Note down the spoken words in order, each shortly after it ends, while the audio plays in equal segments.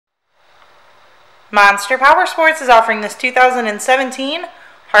Monster Powersports is offering this 2017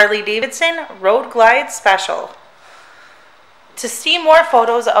 Harley-Davidson Road Glide Special. To see more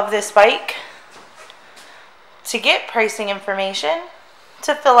photos of this bike, to get pricing information,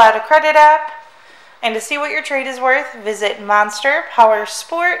 to fill out a credit app, and to see what your trade is worth, visit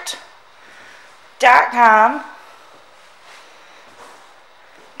monsterpowersport.com.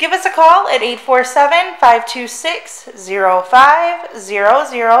 Give us a call at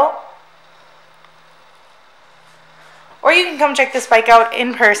 847-526-0500. Or you can come check this bike out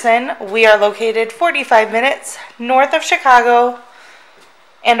in person. We are located 45 minutes north of Chicago,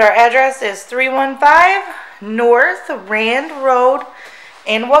 and our address is 315 North Rand Road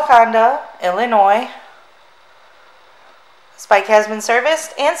in Wauconda, Illinois. This bike has been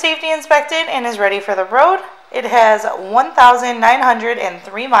serviced and safety inspected and is ready for the road. It has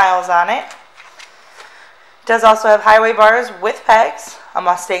 1,903 miles on it. It does also have highway bars with pegs, a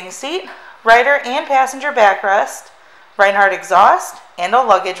Mustang seat, rider and passenger backrest, Reinhardt exhaust, and a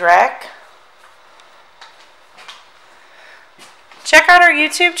luggage rack. Check out our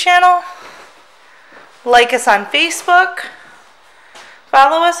YouTube channel. Like us on Facebook.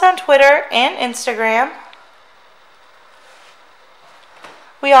 Follow us on Twitter and Instagram.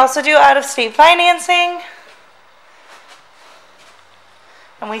 We also do out-of-state financing.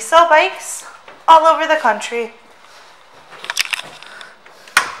 And we sell bikes all over the country.